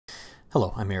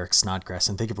Hello, I'm Eric Snodgrass,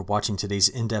 and thank you for watching today's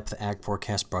in-depth ag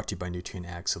forecast brought to you by Nutrien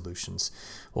Ag Solutions.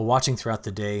 Well, watching throughout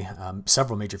the day,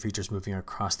 several major features moving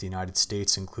across the United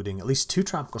States, including at least two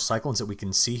tropical cyclones that we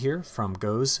can see here from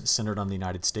GOES centered on the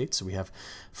United States. So we have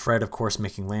Fred, of course,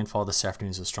 making landfall this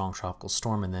afternoon as a strong tropical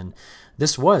storm, and then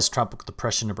this was Tropical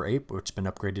Depression number 8, which has been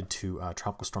upgraded to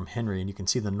Tropical Storm Henri, and you can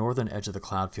see the northern edge of the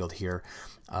cloud field here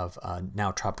of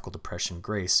now Tropical Depression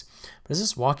Grace. But as I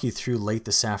just walk you through late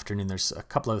this afternoon, there's a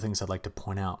couple other things I'd like to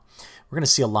point out. We're going to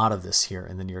see a lot of this here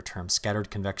in the near term. Scattered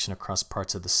convection across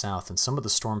parts of the south, and some of the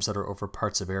storms that are over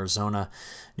parts of Arizona,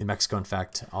 New Mexico, in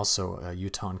fact, also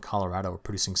Utah and Colorado are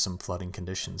producing some flooding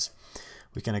conditions.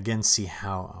 We can again see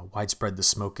how widespread the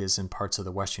smoke is in parts of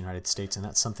the western United States, and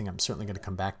that's something I'm certainly going to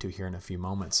come back to here in a few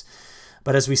moments.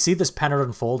 But as we see this pattern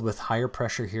unfold with higher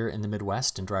pressure here in the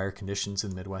Midwest and drier conditions in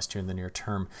the Midwest here in the near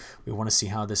term, we want to see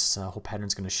how this whole pattern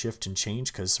is going to shift and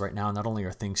change, because right now not only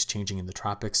are things changing in the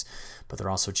tropics, but they're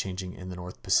also changing in the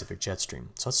North Pacific jet stream.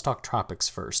 So let's talk tropics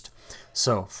first.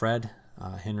 So Fred,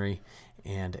 Henri,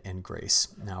 and Grace.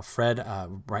 Now Fred,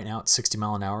 right now at 60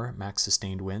 mile an hour max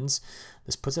sustained winds.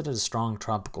 This puts it at a strong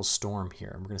tropical storm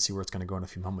here. We're going to see where it's going to go in a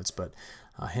few moments, but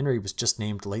Henri was just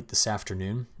named late this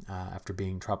afternoon after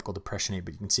being tropical depression 8,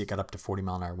 but you can see it got up to 40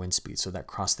 mile an hour wind speed, so that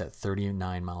crossed that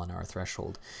 39 mile an hour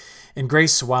threshold. And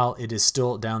Grace, while it is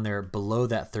still down there below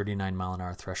that 39 mile an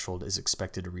hour threshold, is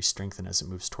expected to re-strengthen as it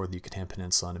moves toward the Yucatan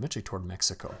Peninsula and eventually toward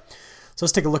Mexico. So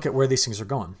let's take a look at where these things are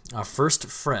going. First,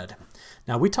 Fred.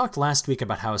 Now, we talked last week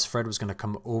about how as Fred was going to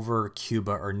come over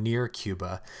Cuba or near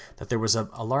Cuba, that there was a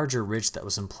larger ridge that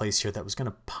was in place here that was going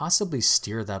to possibly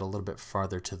steer that a little bit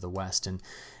farther to the west. And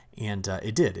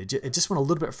it did. It just went a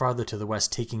little bit farther to the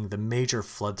west, taking the major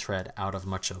flood threat out of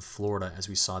much of Florida as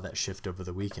we saw that shift over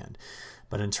the weekend.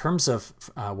 But in terms of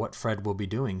what Fred will be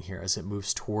doing here as it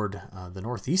moves toward the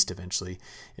northeast eventually,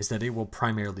 is that it will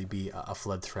primarily be a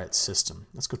flood threat system.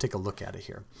 Let's go take a look at it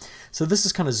here. So this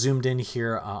is kind of zoomed in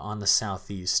here on the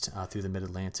southeast through the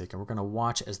mid-Atlantic, and we're going to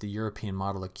watch as the European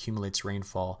model accumulates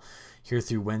rainfall here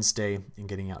through Wednesday and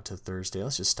getting out to Thursday.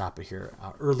 Let's just stop it here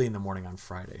early in the morning on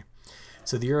Friday.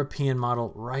 So the European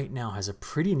model right now has a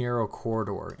pretty narrow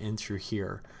corridor in through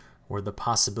here where the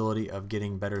possibility of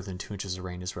getting better than 2 inches of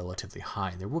rain is relatively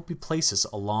high. There will be places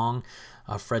along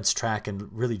Fred's track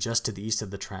and really just to the east of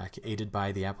the track, aided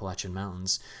by the Appalachian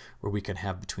Mountains, where we could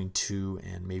have between 2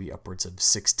 and maybe upwards of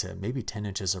 6 to maybe 10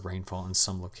 inches of rainfall in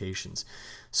some locations.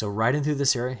 So right in through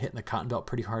this area, hitting the Cotton Belt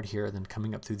pretty hard here, then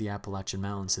coming up through the Appalachian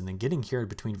Mountains, and then getting here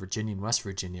between Virginia and West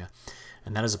Virginia.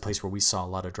 And that is a place where we saw a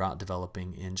lot of drought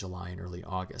developing in July and early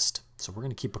August. So we're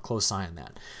going to keep a close eye on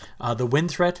that. The wind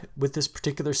threat with this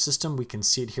particular system, we can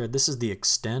see it here. This is the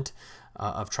extent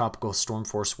of tropical storm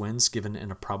force winds given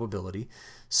in a probability.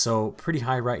 So pretty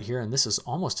high right here, and this is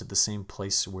almost at the same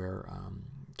place where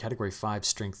Category 5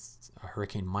 strength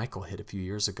Hurricane Michael hit a few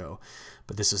years ago,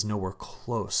 but this is nowhere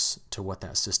close to what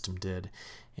that system did.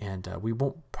 And we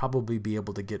won't probably be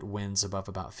able to get winds above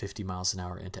about 50 miles an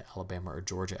hour into Alabama or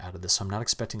Georgia out of this, so I'm not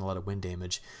expecting a lot of wind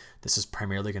damage. This is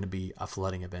primarily going to be a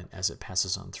flooding event as it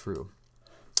passes on through.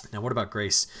 Now, what about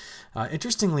Grace?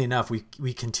 Interestingly enough,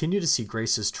 we continue to see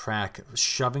Grace's track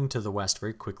shoving to the west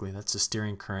very quickly. That's the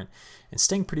steering current, and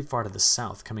staying pretty far to the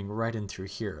south, coming right in through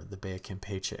here, the Bay of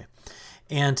Campeche.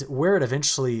 And where it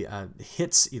eventually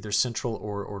hits either Central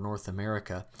or North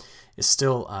America is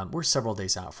still, we're several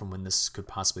days out from when this could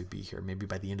possibly be here. Maybe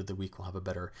by the end of the week we'll have a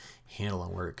better handle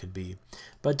on where it could be.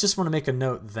 But just want to make a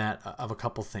note that of a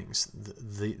couple things.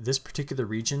 This particular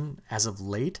region, as of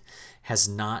late, has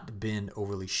not been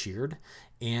overly sheared,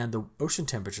 and the ocean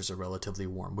temperatures are relatively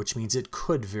warm, which means it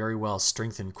could very well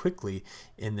strengthen quickly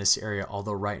in this area,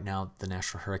 although right now the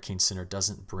National Hurricane Center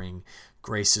doesn't bring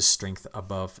Grace's strength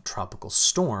above tropical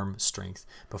storm strength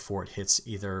before it hits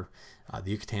either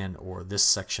the Yucatan or this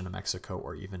section of Mexico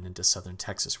or even into southern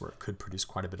Texas, where it could produce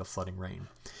quite a bit of flooding rain.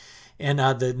 And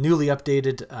the newly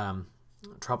updated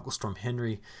Tropical Storm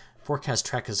Henri forecast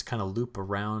track is kind of loop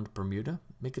around Bermuda,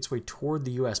 make its way toward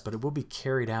the U.S., but it will be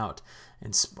carried out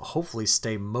and hopefully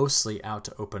stay mostly out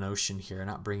to open ocean here,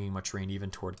 not bringing much rain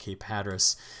even toward Cape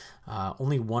Hatteras.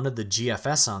 Only one of the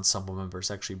GFS ensemble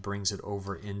members actually brings it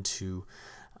over into,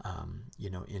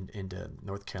 into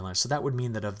North Carolina. So that would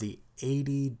mean that of the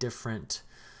 80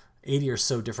 or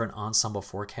so different ensemble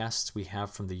forecasts we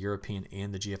have from the European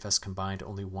and the GFS combined,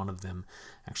 only one of them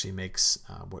actually makes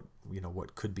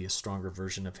what could be a stronger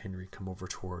version of Henri come over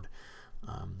toward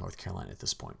North Carolina at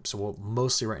this point. So we'll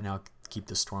mostly right now keep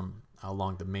the storm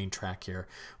along the main track here,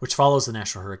 which follows the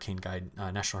National Hurricane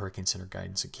Center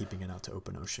guidance of keeping it out to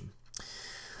open ocean.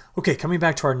 Okay, coming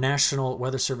back to our National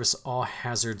Weather Service all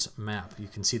hazards map, you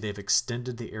can see they've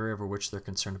extended the area over which they're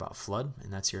concerned about flood,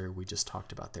 and that's the area we just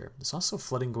talked about there. There's also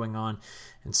flooding going on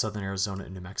in southern Arizona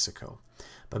and New Mexico.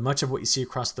 But much of what you see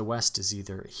across the west is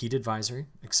either heat advisory,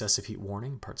 excessive heat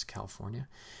warning, parts of California,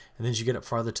 and then as you get up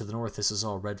farther to the north, this is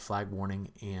all red flag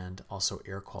warning and also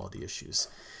air quality issues.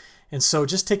 And so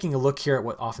just taking a look here at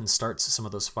what often starts some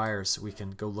of those fires, we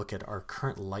can go look at our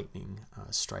current lightning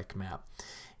strike map.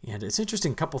 And it's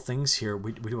interesting, a couple things here.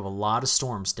 We do have a lot of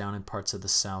storms down in parts of the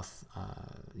south,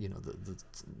 the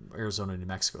Arizona, New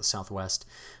Mexico, southwest,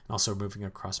 and also moving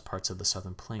across parts of the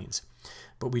southern plains.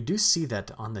 But we do see that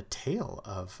on the tail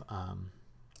of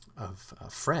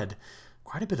Fred,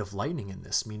 quite a bit of lightning in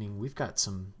this, meaning we've got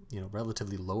some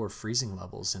relatively lower freezing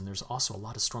levels, and there's also a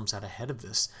lot of storms out ahead of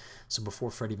this. So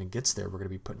before Fred even gets there, we're going to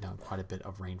be putting down quite a bit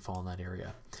of rainfall in that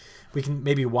area. We can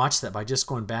maybe watch that by just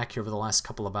going back here over the last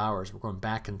couple of hours. We're going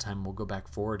back in time. We'll go back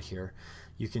forward here.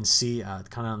 You can see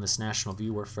kind of on this national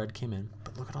view where Fred came in,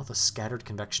 but look at all the scattered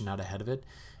convection out ahead of it,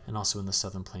 and also in the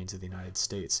southern plains of the United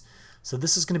States. So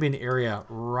this is going to be an area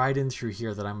right in through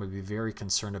here that I'm going to be very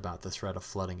concerned about the threat of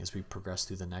flooding as we progress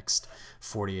through the next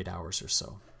 48 hours or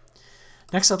so.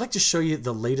 Next, I'd like to show you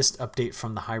the latest update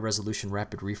from the High Resolution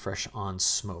Rapid Refresh on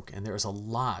smoke. And there's a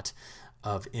lot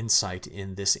of insight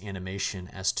in this animation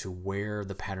as to where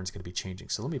the pattern is going to be changing.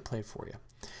 So let me play it for you.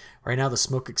 Right now, the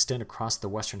smoke extent across the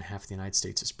western half of the United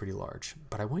States is pretty large.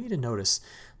 But I want you to notice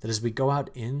that as we go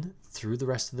out in through the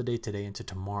rest of the day today into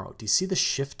tomorrow, do you see the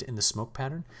shift in the smoke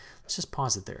pattern? Let's just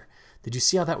pause it there. Did you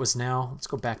see how that was now? Let's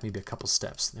go back maybe a couple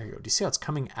steps. There you go. Do you see how it's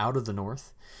coming out of the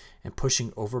north and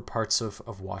pushing over parts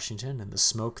of Washington, and the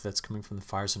smoke that's coming from the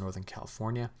fires in Northern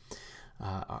California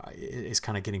is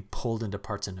kind of getting pulled into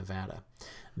parts of Nevada.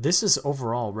 This is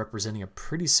overall representing a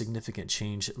pretty significant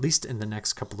change, at least in the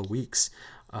next couple of weeks,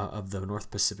 of the North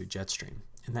Pacific jet stream.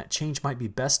 And that change might be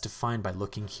best defined by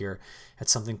looking here at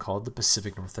something called the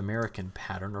Pacific North American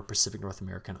pattern, or Pacific North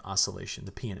American oscillation,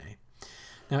 the PNA.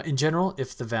 Now, in general,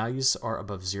 if the values are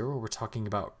above zero, we're talking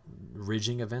about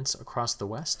ridging events across the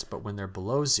west, but when they're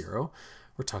below zero,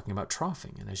 we're talking about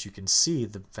troughing. And as you can see,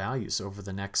 the values over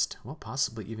the next, well,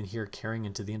 possibly even here carrying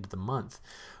into the end of the month,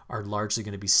 are largely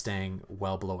going to be staying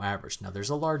well below average. Now, there's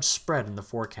a large spread in the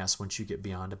forecast once you get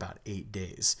beyond about 8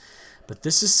 days. But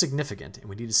this is significant, and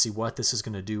we need to see what this is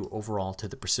going to do overall to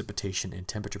the precipitation and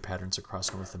temperature patterns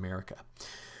across North America.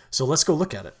 So let's go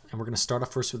look at it. And we're going to start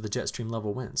off first with the jet stream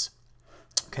level winds.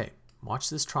 Okay, watch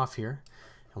this trough here,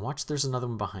 and watch there's another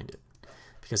one behind it.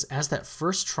 Because as that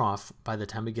first trough, by the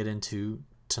time we get into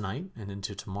tonight and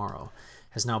into tomorrow,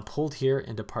 has now pulled here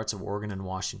into parts of Oregon and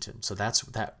Washington. So that's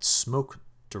that smoke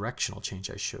directional change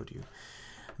I showed you.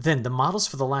 Then the models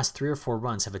for the last 3 or 4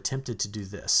 runs have attempted to do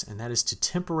this, and that is to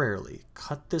temporarily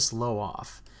cut this low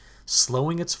off,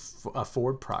 slowing its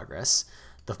forward progress.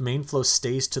 The main flow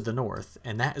stays to the north,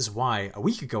 and that is why a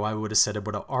week ago I would have said it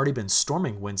would have already been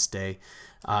storming Wednesday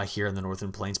here in the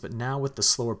northern plains, but now with the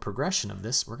slower progression of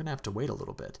this, we're going to have to wait a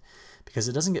little bit because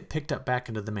it doesn't get picked up back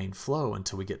into the main flow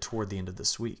until we get toward the end of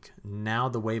this week. Now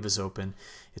the wave is open,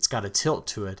 it's got a tilt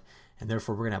to it, and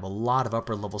therefore we're going to have a lot of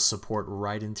upper level support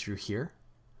right in through here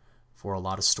for a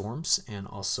lot of storms and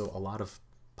also a lot of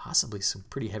possibly some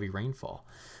pretty heavy rainfall.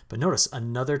 But notice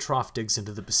another trough digs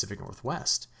into the Pacific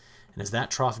Northwest. And as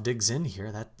that trough digs in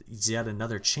here, that's yet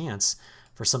another chance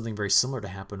for something very similar to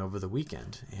happen over the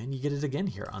weekend. And you get it again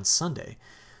here on Sunday.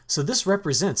 So this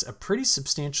represents a pretty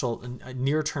substantial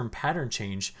near-term pattern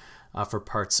change for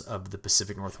parts of the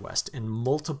Pacific Northwest. And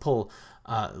multiple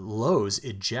lows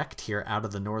eject here out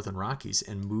of the northern Rockies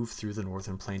and move through the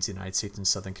northern plains of the United States and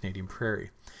southern Canadian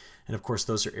Prairie. And of course,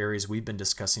 those are areas we've been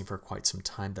discussing for quite some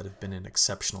time that have been in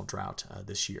exceptional drought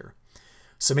this year.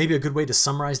 So maybe a good way to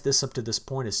summarize this up to this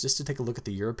point is just to take a look at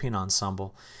the European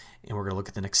ensemble, and we're going to look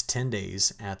at the next 10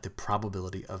 days at the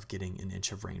probability of getting an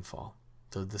inch of rainfall.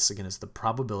 So this again is the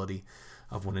probability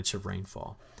of 1 inch of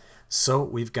rainfall. So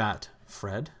we've got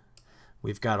Fred,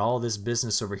 we've got all this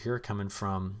business over here coming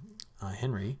from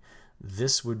Henri.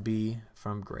 This would be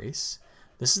from Grace.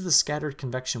 This is the scattered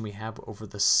convection we have over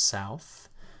the south.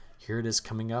 Here it is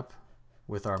coming up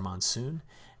with our monsoon.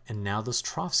 And now those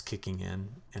troughs kicking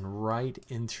in, and right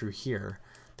in through here,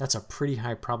 that's a pretty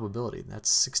high probability. That's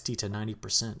 60 to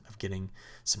 90% of getting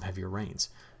some heavier rains.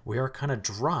 We are kind of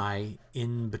dry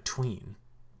in between.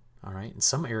 All right, and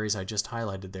some areas I just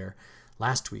highlighted there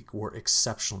last week were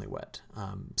exceptionally wet.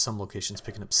 Some locations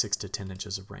picking up 6 to 10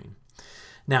 inches of rain.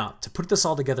 Now, to put this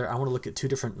all together, I want to look at 2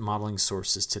 different modeling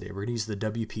sources today. We're going to use the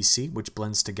WPC, which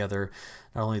blends together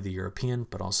not only the European,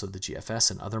 but also the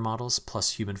GFS and other models,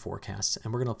 plus human forecasts.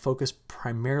 And we're going to focus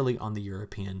primarily on the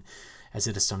European as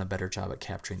it has done a better job at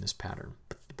capturing this pattern.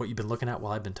 But what you've been looking at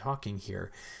while I've been talking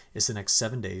here is the next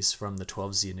 7 days from the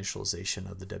 12Z initialization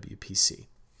of the WPC.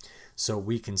 So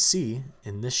we can see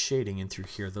in this shading and through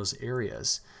here those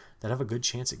areas that have a good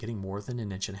chance at getting more than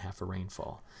 1.5 inches of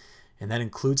rainfall. And that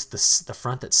includes the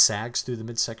front that sags through the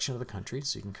midsection of the country.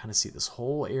 So you can kind of see this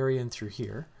whole area in through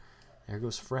here. There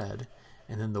goes Fred.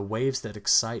 And then the waves that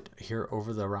excite here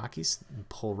over the Rockies and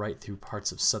pull right through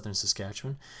parts of southern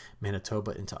Saskatchewan,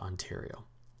 Manitoba into Ontario.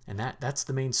 And that's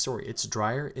the main story. It's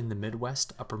drier in the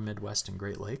Midwest, upper Midwest, and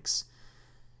Great Lakes.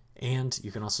 And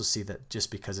you can also see that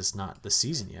just because it's not the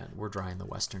season yet, we're dry in the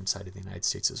western side of the United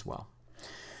States as well.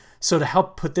 So to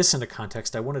help put this into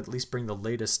context, I want to at least bring the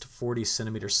latest 40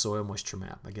 centimeter soil moisture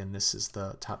map. Again, this is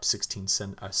the top 16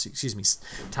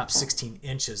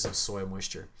 inches of soil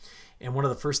moisture. And one of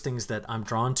the first things that I'm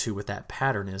drawn to with that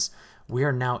pattern is we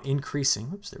are now increasing,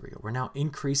 oops, there we go. We're now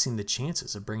increasing the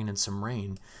chances of bringing in some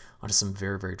rain onto some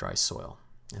very, very dry soil.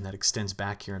 And that extends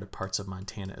back here into parts of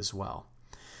Montana as well.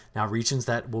 Now, regions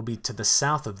that will be to the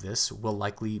south of this will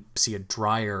likely see a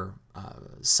drier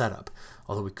setup,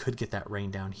 although we could get that rain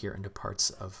down here into parts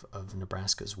of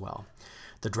Nebraska as well.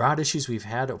 The drought issues we've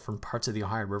had from parts of the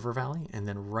Ohio River Valley and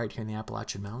then right here in the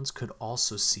Appalachian Mountains could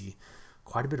also see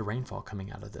quite a bit of rainfall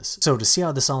coming out of this. So to see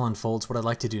how this all unfolds, what I'd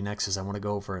like to do next is I want to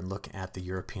go over and look at the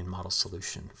European model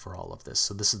solution for all of this.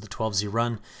 So this is the 12Z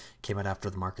run, came out after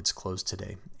the markets closed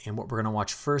today. And what we're going to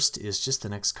watch first is just the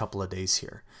next couple of days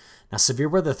here. Now, severe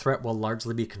weather threat will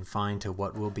largely be confined to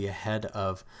what will be ahead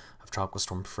of Tropical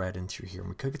Storm Fred in through here. And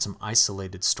we could get some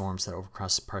isolated storms that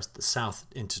overcross parts of the south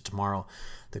into tomorrow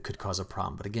that could cause a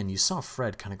problem. But again, you saw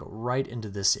Fred kind of go right into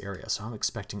this area. So I'm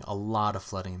expecting a lot of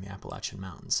flooding in the Appalachian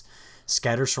Mountains.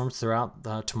 Scattered storms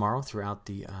throughout tomorrow, throughout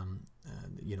the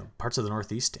parts of the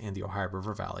Northeast and the Ohio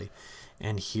River Valley.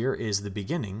 And here is the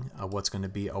beginning of what's going to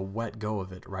be a wet go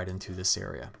of it right into this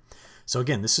area. So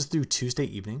again, this is through Tuesday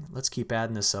evening. Let's keep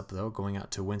adding this up though, going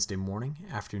out to Wednesday morning,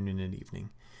 afternoon, and evening.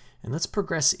 And let's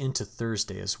progress into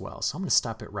Thursday as well. So I'm going to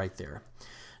stop it right there.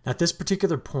 Now at this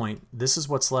particular point, this is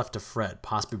what's left of Fred,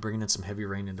 possibly bringing in some heavy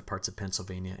rain into parts of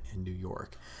Pennsylvania and New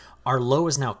York. Our low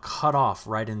is now cut off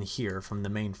right in here from the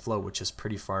main flow, which is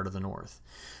pretty far to the north.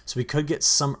 So we could get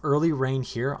some early rain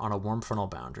here on a warm frontal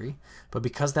boundary, but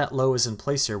because that low is in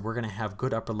place here, we're going to have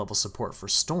good upper level support for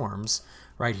storms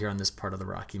right here on this part of the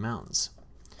Rocky Mountains.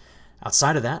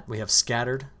 Outside of that, we have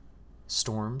scattered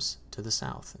storms to the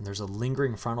south, and there's a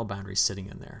lingering frontal boundary sitting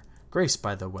in there. Grace,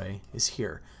 by the way, is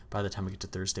here by the time we get to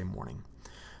Thursday morning.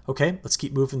 Okay, let's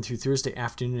keep moving through Thursday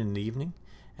afternoon and evening,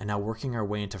 and now working our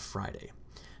way into Friday.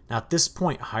 Now at this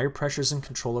point, higher pressures in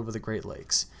control over the Great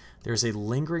Lakes. There's a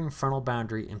lingering frontal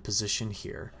boundary in position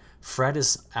here. Fred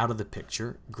is out of the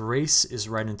picture. Grace is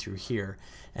right in through here.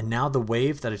 And now the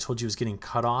wave that I told you was getting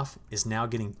cut off is now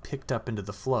getting picked up into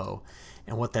the flow.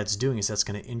 And what that's doing is that's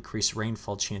going to increase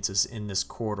rainfall chances in this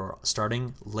corridor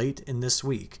starting late in this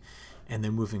week and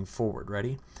then moving forward.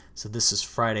 Ready? So this is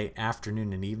Friday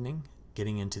afternoon and evening,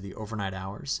 getting into the overnight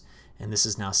hours. And this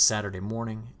is now Saturday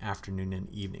morning, afternoon, and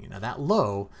evening. Now that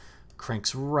low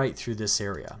cranks right through this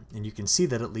area. And you can see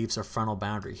that it leaves a frontal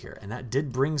boundary here. And that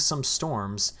did bring some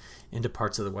storms into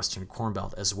parts of the western Corn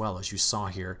Belt as well, as you saw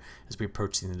here as we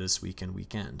approach the end of this week and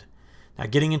weekend. Now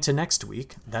getting into next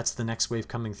week, that's the next wave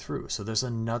coming through. So there's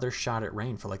another shot at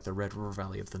rain for like the Red River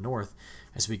Valley of the North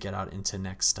as we get out into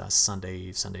next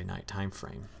Sunday night time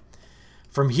frame.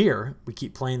 From here, we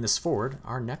keep playing this forward.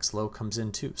 Our next low comes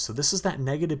in too. So this is that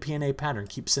negative PNA pattern.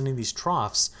 Keep sending these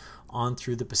troughs on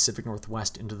through the Pacific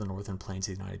Northwest into the northern plains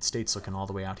of the United States, looking all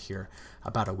the way out here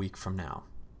about a week from now.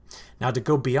 Now to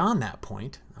go beyond that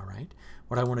point, all right,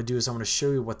 what I want to do is I want to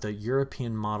show you what the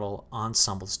European model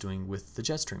ensemble is doing with the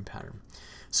jet stream pattern.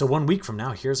 So 1 week from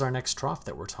now, here's our next trough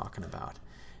that we're talking about.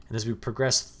 And as we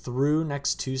progress through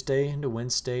next Tuesday into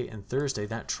Wednesday and Thursday,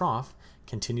 that trough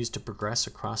continues to progress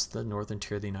across the northern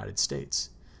tier of the United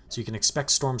States. So you can expect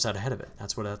storms out ahead of it.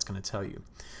 That's what that's going to tell you.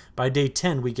 By day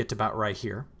 10, we get to about right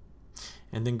here.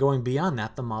 And then going beyond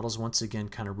that, the models once again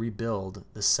kind of rebuild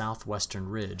the southwestern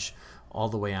ridge all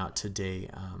the way out to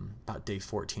about day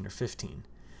 14 or 15.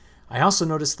 I also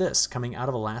noticed this, coming out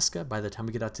of Alaska, by the time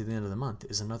we get out to the end of the month,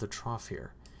 is another trough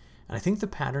here. And I think the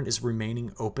pattern is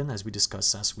remaining open, as we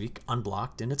discussed last week,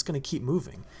 unblocked, and it's going to keep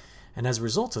moving. And as a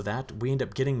result of that, we end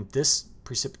up getting this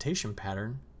precipitation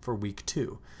pattern for week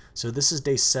 2. So this is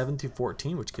day 7 through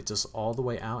 14, which gets us all the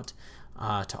way out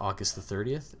to August the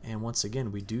 30th. And once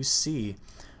again, we do see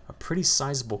a pretty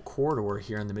sizable corridor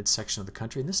here in the midsection of the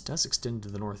country, and this does extend to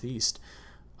the northeast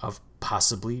of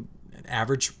possibly an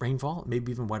average rainfall,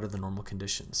 maybe even wetter than normal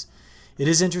conditions. It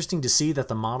is interesting to see that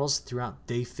the models throughout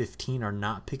day 15 are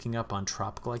not picking up on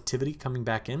tropical activity coming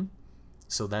back in.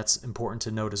 So that's important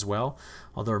to note as well.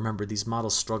 Although remember, these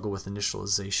models struggle with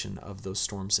initialization of those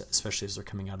storms, especially as they're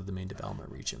coming out of the main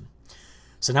development region.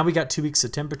 So now we got 2 weeks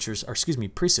of temperatures, or excuse me,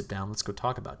 precip down. Let's go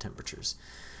talk about temperatures.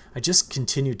 I just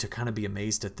continued to kind of be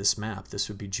amazed at this map. This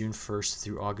would be June 1st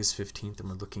through August 15th, and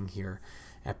we're looking here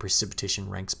at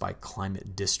precipitation ranks by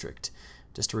climate district.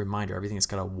 Just a reminder, everything that's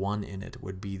got a 1 in it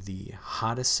would be the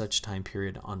hottest such time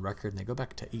period on record, and they go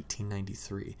back to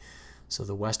 1893. So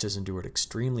the West has endured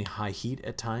extremely high heat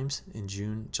at times in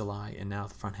June, July, and now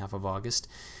the front half of August.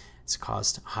 It's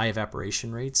caused high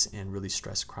evaporation rates and really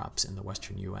stressed crops in the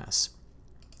western U.S.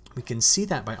 We can see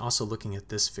that by also looking at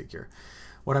this figure.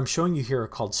 What I'm showing you here are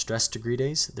called stress degree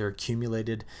days. They're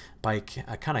accumulated by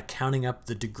kind of counting up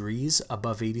the degrees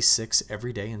above 86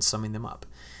 every day and summing them up.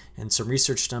 And some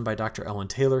research done by Dr. Ellen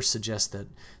Taylor suggests that,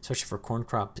 especially for corn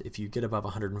crop, if you get above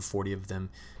 140 of them,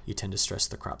 you tend to stress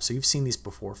the crop. So you've seen these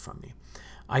before from me.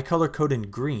 I color code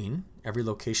in green every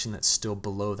location that's still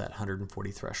below that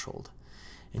 140 threshold.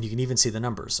 And you can even see the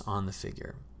numbers on the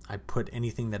figure. I put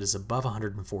anything that is above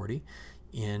 140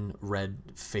 in red,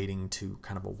 fading to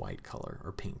kind of a white color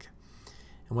or pink.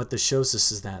 And what this shows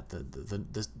us is that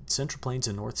the Central Plains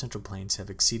and North Central Plains have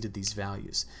exceeded these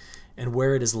values. And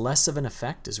where it is less of an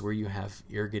effect is where you have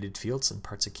irrigated fields in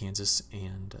parts of Kansas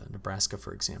and Nebraska,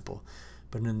 for example.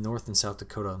 But in North and South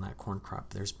Dakota on that corn crop,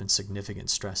 there's been significant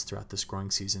stress throughout this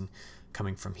growing season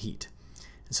coming from heat.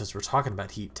 And since we're talking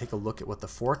about heat, take a look at what the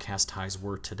forecast highs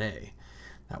were today.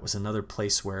 That was another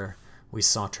place where we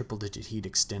saw triple-digit heat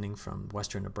extending from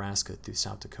western Nebraska through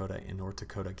South Dakota and North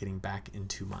Dakota, getting back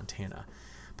into Montana.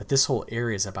 But this whole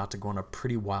area is about to go on a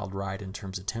pretty wild ride in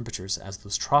terms of temperatures as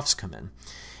those troughs come in.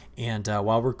 And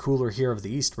while we're cooler here of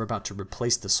the east, we're about to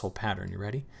replace this whole pattern. You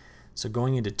ready? So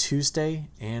going into Tuesday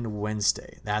and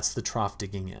Wednesday, that's the trough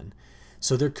digging in.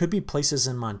 So there could be places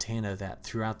in Montana that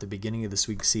throughout the beginning of this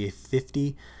week see a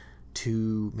 50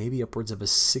 to maybe upwards of a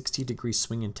 60-degree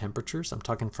swing in temperatures. I'm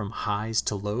talking from highs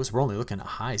to lows. We're only looking at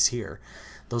highs here.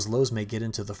 Those lows may get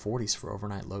into the 40s for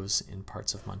overnight lows in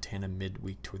parts of Montana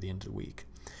midweek toward the end of the week.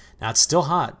 Now it's still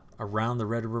hot around the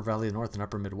Red River Valley of the North and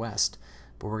Upper Midwest,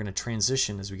 but we're going to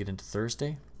transition as we get into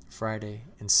Thursday, Friday,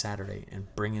 and Saturday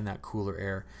and bring in that cooler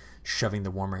air, shoving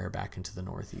the warmer air back into the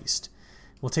northeast.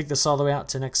 We'll take this all the way out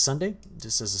to next Sunday,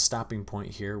 just as a stopping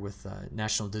point here with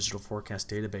National Digital Forecast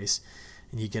Database,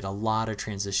 and you get a lot of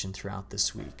transition throughout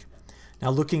this week. Now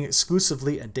looking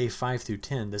exclusively at day 5 through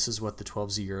 10, this is what the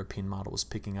 12Z European model is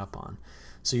picking up on.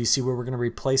 So you see where we're going to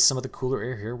replace some of the cooler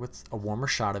air here with a warmer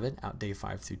shot of it out day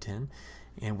 5 through 10.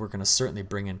 And we're going to certainly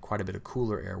bring in quite a bit of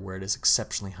cooler air where it is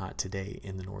exceptionally hot today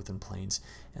in the Northern Plains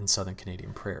and Southern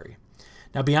Canadian Prairie.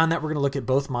 Now beyond that, we're going to look at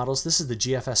both models. This is the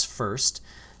GFS first.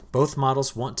 Both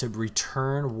models want to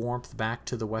return warmth back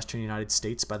to the western United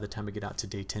States by the time we get out to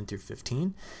day 10 through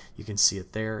 15. You can see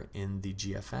it there in the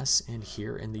GFS and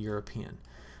here in the European.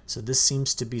 So this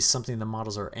seems to be something the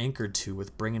models are anchored to,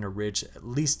 with bringing a ridge, at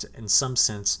least in some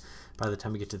sense, by the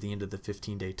time we get to the end of the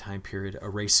 15-day time period,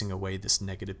 erasing away this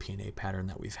negative P&A pattern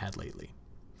that we've had lately.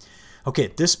 Okay,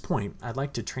 at this point, I'd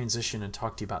like to transition and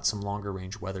talk to you about some longer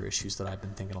range weather issues that I've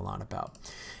been thinking a lot about.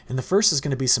 And the first is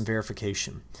going to be some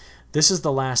verification. This is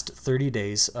the last 30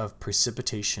 days of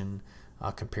precipitation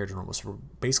compared to normal. So we're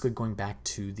basically going back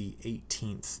to the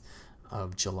 18th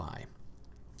of July.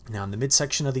 Now, in the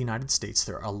midsection of the United States,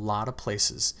 there are a lot of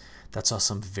places that saw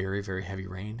some very, very heavy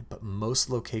rain, but most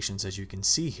locations, as you can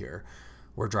see here,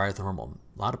 were drier than normal.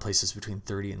 A lot of places between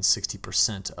 30 and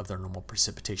 60% of their normal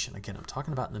precipitation. Again, I'm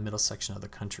talking about in the middle section of the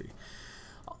country.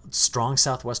 Strong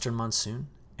southwestern monsoon,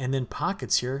 and then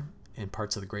pockets here in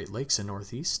parts of the Great Lakes and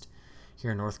Northeast.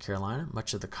 Here in North Carolina,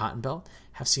 much of the Cotton Belt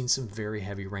have seen some very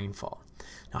heavy rainfall.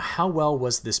 Now, how well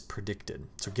was this predicted?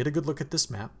 So get a good look at this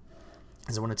map,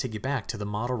 as I want to take you back to the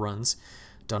model runs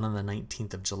done on the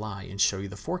 19th of July and show you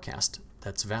the forecast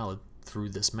that's valid through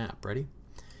this map. Ready?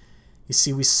 You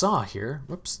see, we saw here,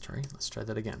 whoops, sorry, let's try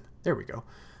that again. There we go.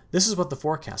 This is what the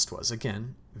forecast was.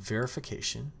 Again,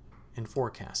 verification and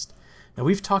forecast. Now,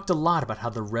 we've talked a lot about how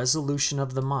the resolution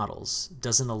of the models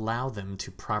doesn't allow them to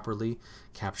properly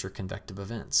capture convective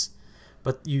events.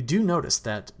 But you do notice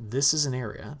that this is an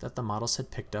area that the models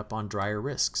had picked up on drier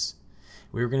risks.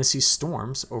 We were going to see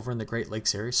storms over in the Great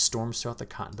Lakes area, storms throughout the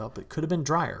Cotton Belt, but it could have been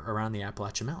drier around the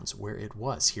Appalachian Mountains, where it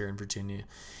was here in Virginia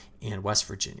and West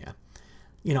Virginia.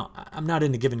 You know, I'm not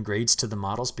into giving grades to the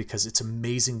models because it's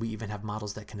amazing we even have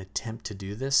models that can attempt to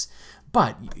do this.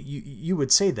 But you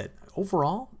would say that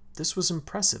overall, this was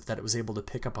impressive that it was able to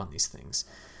pick up on these things.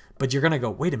 But you're going to go,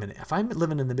 wait a minute, if I'm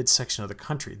living in the midsection of the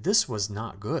country, this was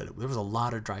not good. There was a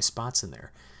lot of dry spots in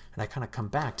there. And I kind of come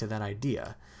back to that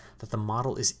idea that the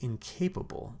model is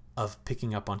incapable of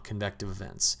picking up on convective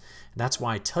events. And that's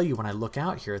why I tell you when I look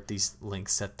out here at these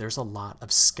links that there's a lot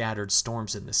of scattered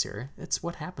storms in this area. It's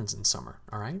what happens in summer,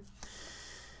 all right?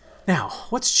 Now,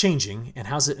 what's changing and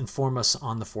how does it inform us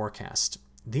on the forecast?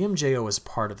 The MJO is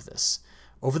part of this.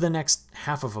 Over the next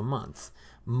half of a month,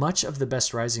 much of the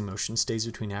best rising motion stays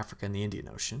between Africa and the Indian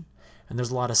Ocean, and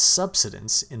there's a lot of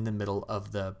subsidence in the middle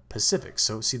of the Pacific.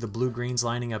 So see the blue-greens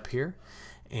lining up here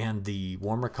and the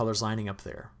warmer colors lining up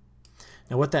there.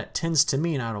 Now what that tends to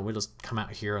mean, I don't know, we'll just come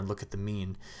out here and look at the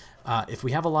mean. If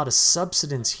we have a lot of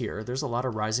subsidence here, there's a lot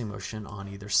of rising motion on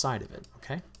either side of it,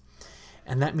 okay?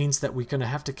 And that means that we're going to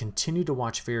have to continue to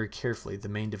watch very carefully the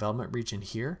main development region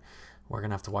here. We're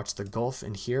going to have to watch the Gulf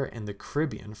in here and the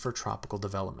Caribbean for tropical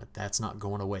development. That's not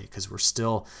going away because we're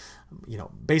still,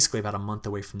 basically about a month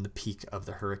away from the peak of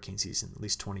the hurricane season, at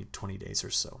least 20 days or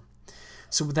so.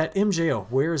 So with that MJO,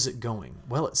 where is it going?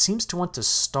 Well, it seems to want to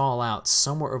stall out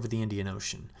somewhere over the Indian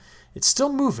Ocean. It's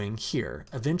still moving here,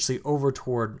 eventually over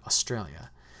toward Australia.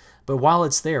 But while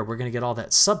it's there, we're going to get all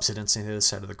that subsidence on the other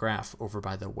side of the graph over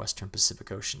by the Western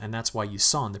Pacific Ocean. And that's why you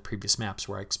saw in the previous maps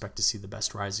where I expect to see the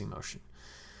best rising motion.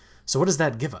 So what does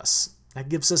that give us? That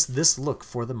gives us this look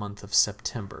for the month of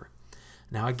September.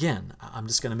 Now again, I'm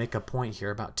just going to make a point here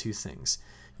about two things.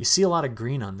 You see a lot of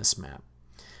green on this map.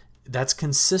 That's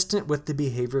consistent with the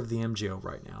behavior of the MJO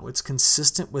right now. It's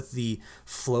consistent with the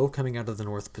flow coming out of the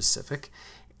North Pacific.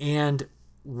 And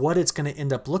what it's going to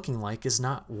end up looking like is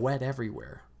not wet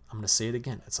everywhere. I'm going to say it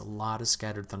again. It's a lot of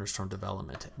scattered thunderstorm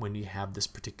development when you have this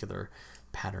particular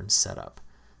pattern set up.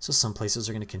 So some places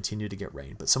are going to continue to get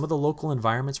rain. But some of the local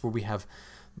environments where we have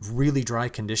really dry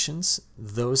conditions,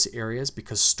 those areas,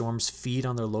 because storms feed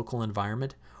on their local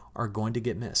environment, are going to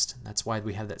get missed. That's why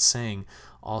we have that saying,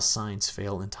 all signs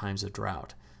fail in times of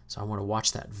drought. So I want to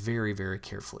watch that very, very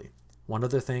carefully. One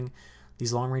other thing,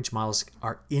 these long-range models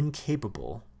are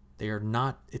incapable.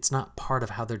 It's not part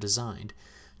of how they're designed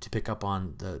to pick up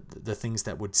on the things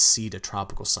that would seed a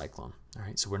tropical cyclone. All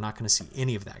right, so we're not going to see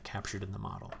any of that captured in the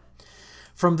model.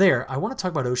 From there, I want to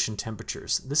talk about ocean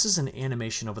temperatures. This is an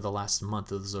animation over the last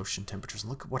month of those ocean temperatures.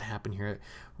 Look at what happened here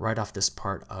right off this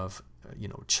part of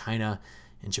China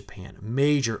and Japan.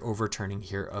 Major overturning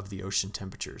here of the ocean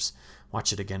temperatures.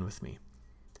 Watch it again with me.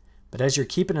 But as you're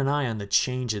keeping an eye on the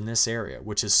change in this area,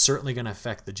 which is certainly going to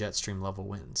affect the jet stream level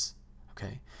winds,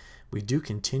 okay, we do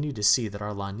continue to see that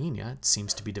our La Nina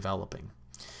seems to be developing.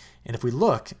 And if we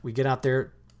look, we get out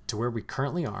there to where we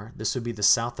currently are. This would be the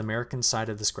South American side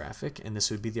of this graphic, and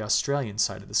this would be the Australian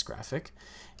side of this graphic.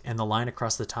 And the line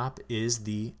across the top is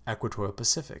the equatorial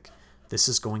Pacific. This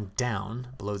is going down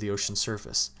below the ocean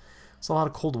surface. There's a lot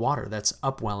of cold water that's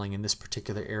upwelling in this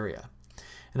particular area.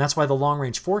 And that's why the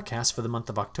long-range forecasts for the month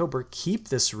of October keep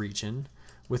this region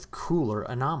with cooler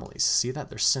anomalies. See that?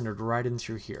 They're centered right in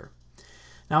through here.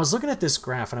 Now I was looking at this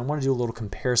graph and I want to do a little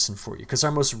comparison for you because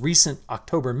our most recent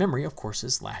October memory, of course,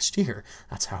 is last year.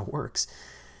 That's how it works.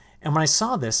 And when I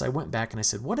saw this, I went back and I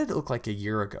said, what did it look like a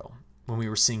year ago when we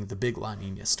were seeing the big La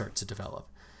Nina start to develop?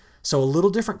 So a little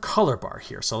different color bar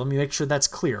here. So let me make sure that's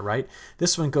clear, right?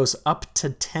 This one goes up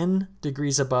to 10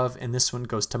 degrees above and this one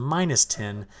goes to minus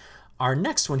 10. Our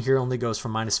next one here only goes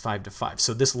from -5 to 5.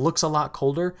 So this looks a lot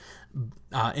colder,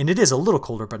 and it is a little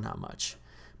colder, but not much.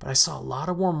 But I saw a lot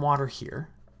of warm water here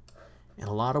and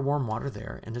a lot of warm water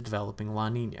there in the developing La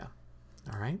Nina.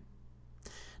 All right.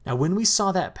 Now, when we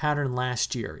saw that pattern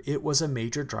last year, it was a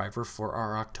major driver for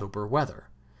our October weather.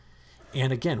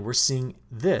 And again, we're seeing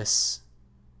this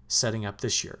setting up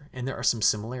this year, and there are some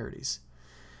similarities.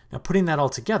 Now, putting that all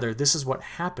together, this is what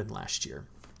happened last year.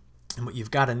 And what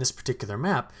you've got in this particular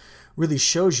map really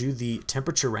shows you the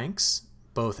temperature ranks,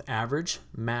 both average,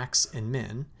 max, and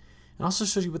min, and also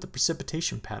shows you what the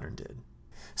precipitation pattern did.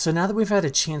 So now that we've had a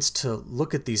chance to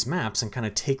look at these maps and kind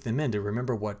of take them in to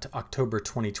remember what October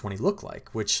 2020 looked like,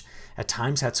 which at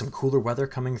times had some cooler weather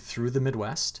coming through the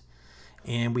Midwest,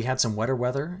 and we had some wetter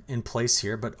weather in place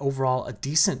here, but overall a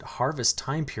decent harvest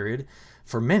time period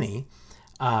for many,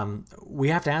 we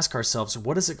have to ask ourselves,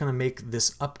 what is it going to make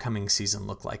this upcoming season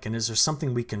look like? And is there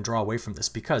something we can draw away from this?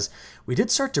 Because we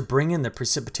did start to bring in the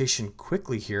precipitation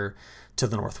quickly here to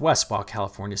the northwest while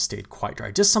California stayed quite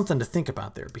dry. Just something to think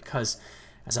about there, because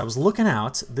as I was looking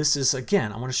out, this is,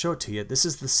 again, I want to show it to you. This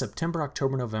is the September,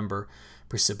 October, November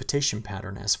precipitation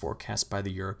pattern as forecast by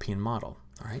the European model.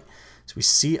 All right. So we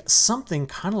see something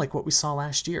kind of like what we saw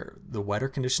last year. The wetter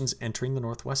conditions entering the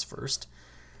northwest first.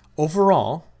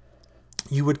 Overall,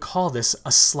 you would call this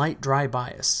a slight dry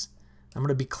bias. I'm going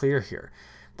to be clear here.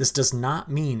 This does not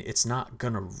mean it's not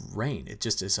going to rain. It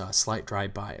just is a slight dry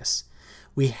bias.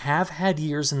 We have had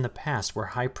years in the past where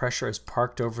high pressure has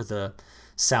parked over the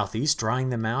southeast, drying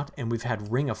them out, and we've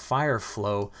had ring of fire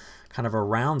flow kind of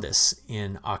around this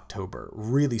in October,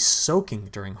 really soaking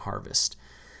during harvest.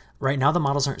 Right now, the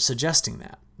models aren't suggesting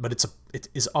that, but it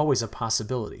is always a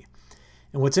possibility.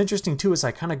 And what's interesting too is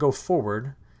I kind of go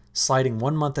forward, sliding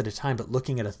 1 month at a time, but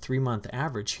looking at a 3-month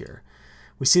average here.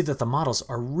 We see that the models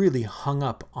are really hung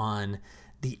up on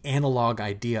the analog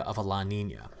idea of a La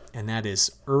Nina, and that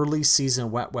is early season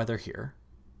wet weather here,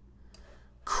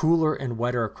 cooler and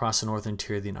wetter across the northern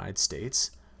tier of the United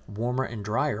States, warmer and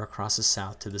drier across the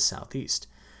south to the southeast.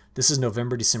 This is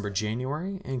November, December,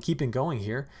 January, and keeping going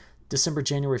here, December,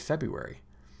 January, February.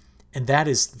 And that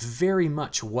is very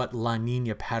much what La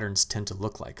Nina patterns tend to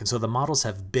look like. And so the models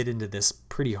have bit into this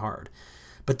pretty hard.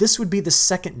 But this would be the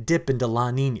second dip into La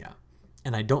Nina.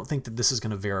 And I don't think that this is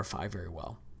going to verify very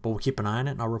well. But we'll keep an eye on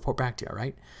it and I'll report back to you, all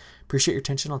right? Appreciate your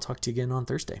attention. I'll talk to you again on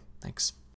Thursday. Thanks.